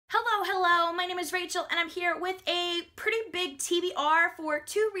my name is Rachel and I'm here with a pretty big TBR for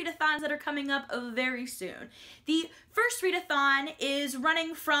 2 readathons that are coming up very soon. The first readathon is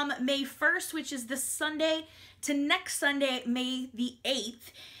running from May 1st, which is this Sunday, to next Sunday, May the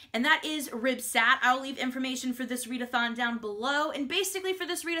 8th. And that is Rybsat. I'll leave information for this readathon down below. And basically for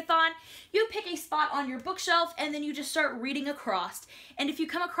this readathon, you pick a spot on your bookshelf and then you just start reading across. And if you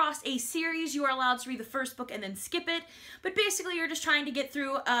come across a series, you are allowed to read the first book and then skip it. But basically you're just trying to get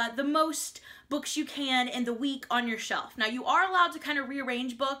through the most books you can in the week on your shelf. Now you are allowed to kind of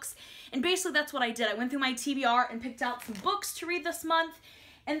rearrange books. And basically that's what I did. I went through my TBR and picked out some books to read this month.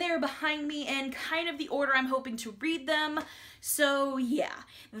 And they're behind me in kind of the order I'm hoping to read them. So yeah.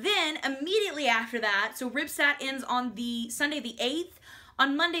 Then immediately after that, so Rybsat ends on the Sunday the 8th.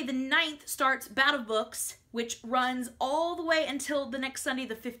 On Monday the 9th starts Boutofbooks, which runs all the way until the next Sunday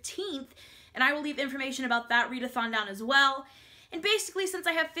the 15th. And I will leave information about that readathon down as well. And basically, since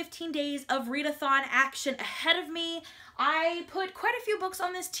I have 15 days of readathon action ahead of me, I put quite a few books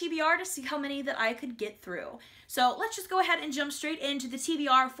on this TBR to see how many that I could get through. So let's just go ahead and jump straight into the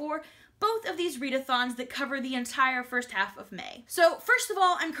TBR for both of these readathons that cover the entire first half of May. So first of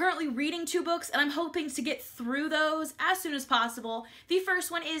all, I'm currently reading 2 books and I'm hoping to get through those as soon as possible. The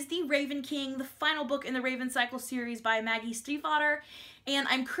first one is The Raven King, the final book in the Raven Cycle series by Maggie Stiefvater, and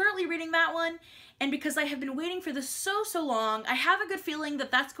I'm currently reading that one. And because I have been waiting for this so long, I have a good feeling that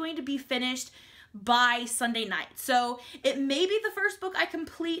that's going to be finished by Sunday night. So it may be the first book I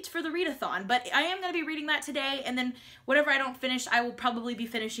complete for the readathon, but I am going to be reading that today, and then whatever I don't finish, I will probably be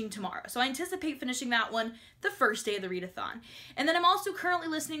finishing tomorrow. So I anticipate finishing that one the first day of the readathon. And then I'm also currently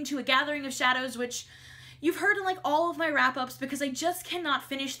listening to A Gathering of Shadows, which you've heard in like all of my wrap-ups because I just cannot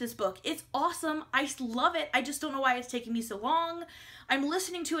finish this book. It's awesome. I love it. I just don't know why it's taking me so long. I'm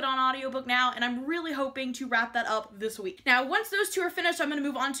listening to it on audiobook now, and I'm really hoping to wrap that up this week. Now, once those 2 are finished, I'm going to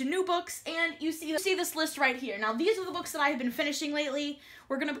move on to new books, and you see this list right here. Now, these are the books that I have been finishing lately.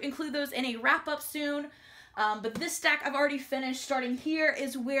 We're going to include those in a wrap-up soon, but this stack I've already finished. Starting here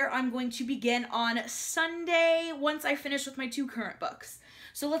is where I'm going to begin on Sunday once I finish with my 2 current books.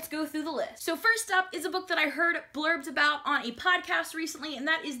 So let's go through the list. So first up is a book that I heard blurbs about on a podcast recently, and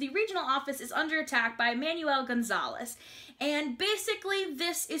that is The Regional Office is Under Attack by Manuel Gonzalez. And basically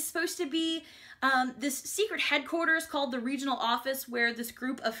this is supposed to be this secret headquarters called the Regional Office, where this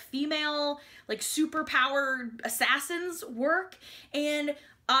group of female, like, superpowered assassins work. And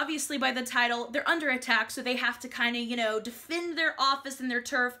obviously by the title, they're under attack, so they have to kind of, you know, defend their office and their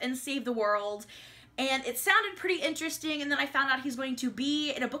turf and save the world. And it sounded pretty interesting, and then I found out he's going to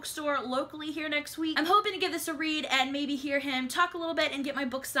be in a bookstore locally here next week. I'm hoping to give this a read and maybe hear him talk a little bit and get my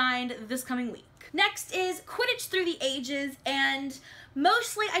book signed this coming week. Next is Quidditch Through the Ages, and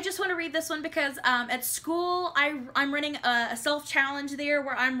mostly I just want to read this one because at school I'm running a self-challenge there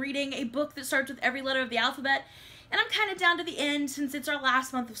where I'm reading a book that starts with every letter of the alphabet. And I'm kind of down to the end since it's our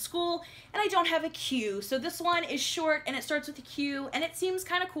last month of school and I don't have a Q. So this one is short and it starts with a Q and it seems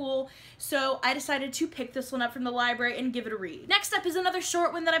kind of cool. So I decided to pick this one up from the library and give it a read. Next up is another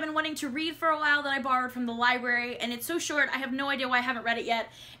short one that I've been wanting to read for a while that I borrowed from the library, and it's so short I have no idea why I haven't read it yet.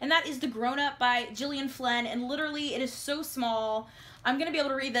 And that is The Grown Up by Gillian Flynn, and literally it is so small. I'm going to be able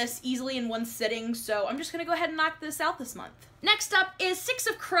to read this easily in one sitting, so I'm just going to go ahead and knock this out this month. Next up is Six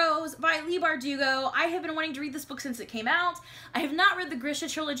of Crows by Leigh Bardugo. I have been wanting to read this book since it came out. I have not read the Grisha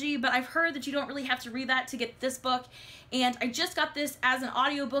trilogy, but I've heard that you don't really have to read that to get this book, and I just got this as an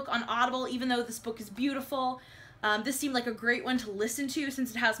audiobook on Audible, even though this book is beautiful. This seemed like a great one to listen to since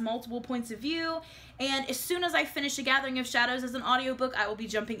it has multiple points of view, and as soon as I finish A Gathering of Shadows as an audiobook, I will be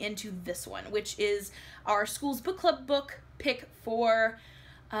jumping into this one, which is our school's book club book pick for,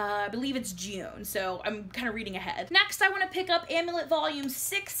 I believe it's June, so I'm kind of reading ahead. Next, I want to pick up Amulet Volume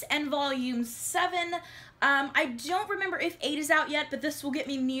 6 and Volume 7. I don't remember if 8 is out yet, but this will get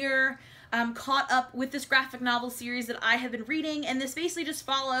me near caught up with this graphic novel series that I have been reading, and this basically just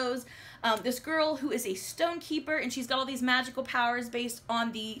follows this girl who is a stone keeper, and she's got all these magical powers based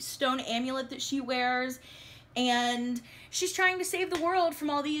on the stone amulet that she wears, and she's trying to save the world from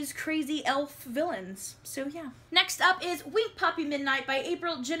all these crazy elf villains. So yeah. Next up is Wink Poppy Midnight by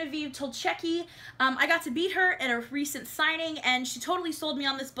April Genevieve Tolchecki. I got to beat her at a recent signing, and she totally sold me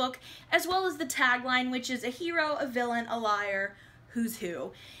on this book, as well as the tagline, which is a hero, a villain, a liar, who's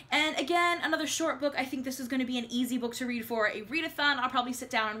who. And again, another short book. I think this is going to be an easy book to read for a readathon. I'll probably sit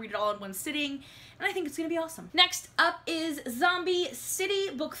down and read it all in one sitting, and I think it's going to be awesome. Next up is Zombie City,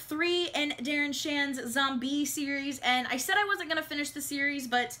 Book 3 in Darren Shan's Zombie series, and I said I wasn't going to finish the series,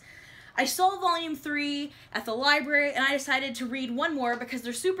 but I saw Volume 3 at the library, and I decided to read one more because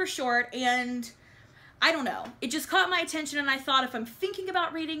they're super short, and I don't know. It just caught my attention and I thought if I'm thinking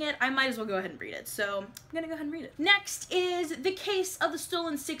about reading it, I might as well go ahead and read it. So I'm gonna go ahead and read it. Next is The Case of the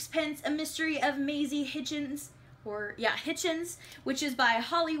Stolen Sixpence, A Mystery of Maisie Hitchens, Hitchens, which is by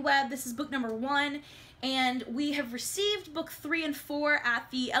Holly Webb. This is book number 1. And we have received book 3 and 4 at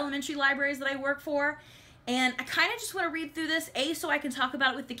the elementary libraries that I work for. And I kind of just want to read through this, A, so I can talk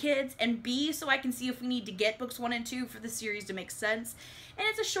about it with the kids, and B, so I can see if we need to get books 1 and 2 for the series to make sense. And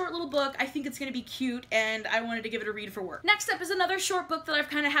it's a short little book. I think it's going to be cute, and I wanted to give it a read for work. Next up is another short book that I've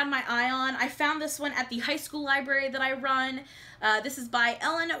kind of had my eye on. I found this one at the high school library that I run. This is by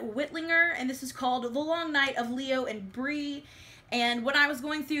Ellen Whitlinger, and this is called The Long Night of Leo and Bree. And when I was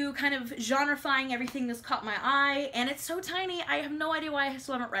going through kind of genrefying everything, this caught my eye, and it's so tiny, I have no idea why I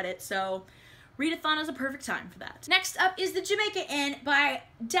still haven't read it, so readathon is a perfect time for that. Next up is The Jamaica Inn by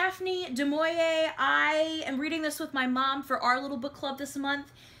Daphne du Maurier. I am reading this with my mom for our little book club this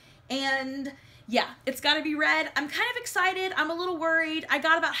month, and yeah, it's got to be read. I'm kind of excited. I'm a little worried. I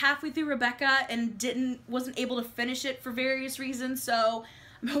got about halfway through Rebecca and wasn't able to finish it for various reasons, so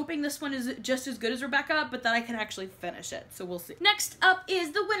I'm hoping this one is just as good as Rebecca, but that I can actually finish it, so we'll see. Next up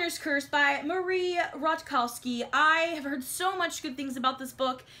is The Winter's Curse by Marie Rotkowski. I have heard so much good things about this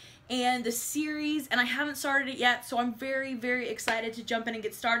book and the series, and I haven't started it yet, so I'm very, very excited to jump in and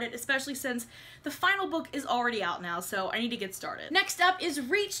get started, especially since the final book is already out now, so I need to get started. Next up is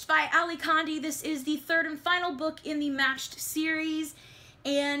Reached by Ali Condi. This is the 3rd and final book in the Matched series,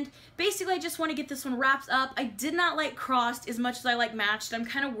 and basically I just want to get this one wrapped up. I did not like Crossed as much as I like Matched. I'm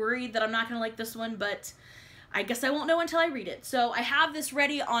kind of worried that I'm not going to like this one, but I guess I won't know until I read it. So I have this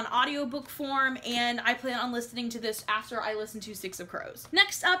ready on audiobook form, and I plan on listening to this after I listen to Six of Crows.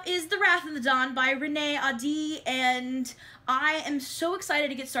 Next up is The Wrath of the Dawn by Renee Adi, and I am so excited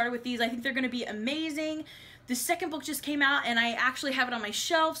to get started with these. I think they're going to be amazing. The second book just came out, and I actually have it on my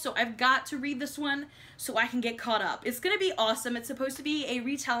shelf, so I've got to read this one so I can get caught up. It's going to be awesome. It's supposed to be a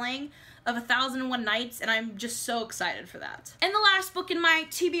retelling of 1001 Nights, and I'm just so excited for that. And the last book in my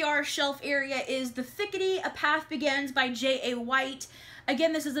TBR shelf area is The Thickety, A Path Begins by J.A. White.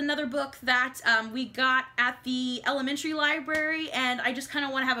 Again, this is another book that we got at the elementary library, and I just kind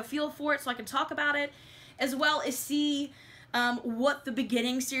of want to have a feel for it so I can talk about it, as well as see what the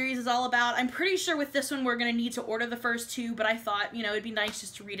beginning series is all about. I'm pretty sure with this one we're going to need to order the first 2, but I thought, you know, it'd be nice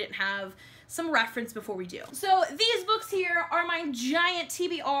just to read it and have some reference before we do. So these books here are my giant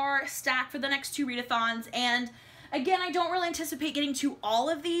TBR stack for the next 2 readathons, and again, I don't really anticipate getting to all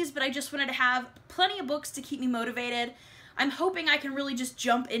of these, but I just wanted to have plenty of books to keep me motivated. I'm hoping I can really just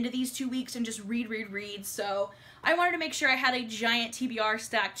jump into these 2 weeks and just read, so I wanted to make sure I had a giant TBR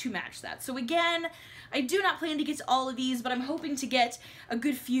stack to match that. So again, I do not plan to get to all of these, but I'm hoping to get a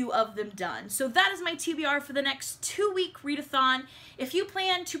good few of them done. So that is my TBR for the next 2-week readathon. If you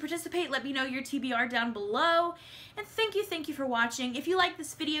plan to participate, let me know your TBR down below. And thank you for watching. If you like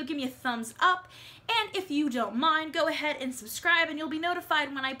this video, give me a thumbs up. And if you don't mind, go ahead and subscribe, and you'll be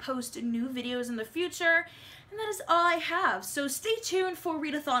notified when I post new videos in the future. And that is all I have. So stay tuned for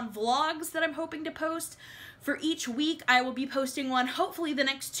readathon vlogs that I'm hoping to post. For each week, I will be posting one, hopefully the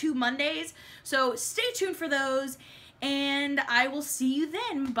next 2 Mondays. So stay tuned for those, and I will see you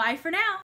then. Bye for now.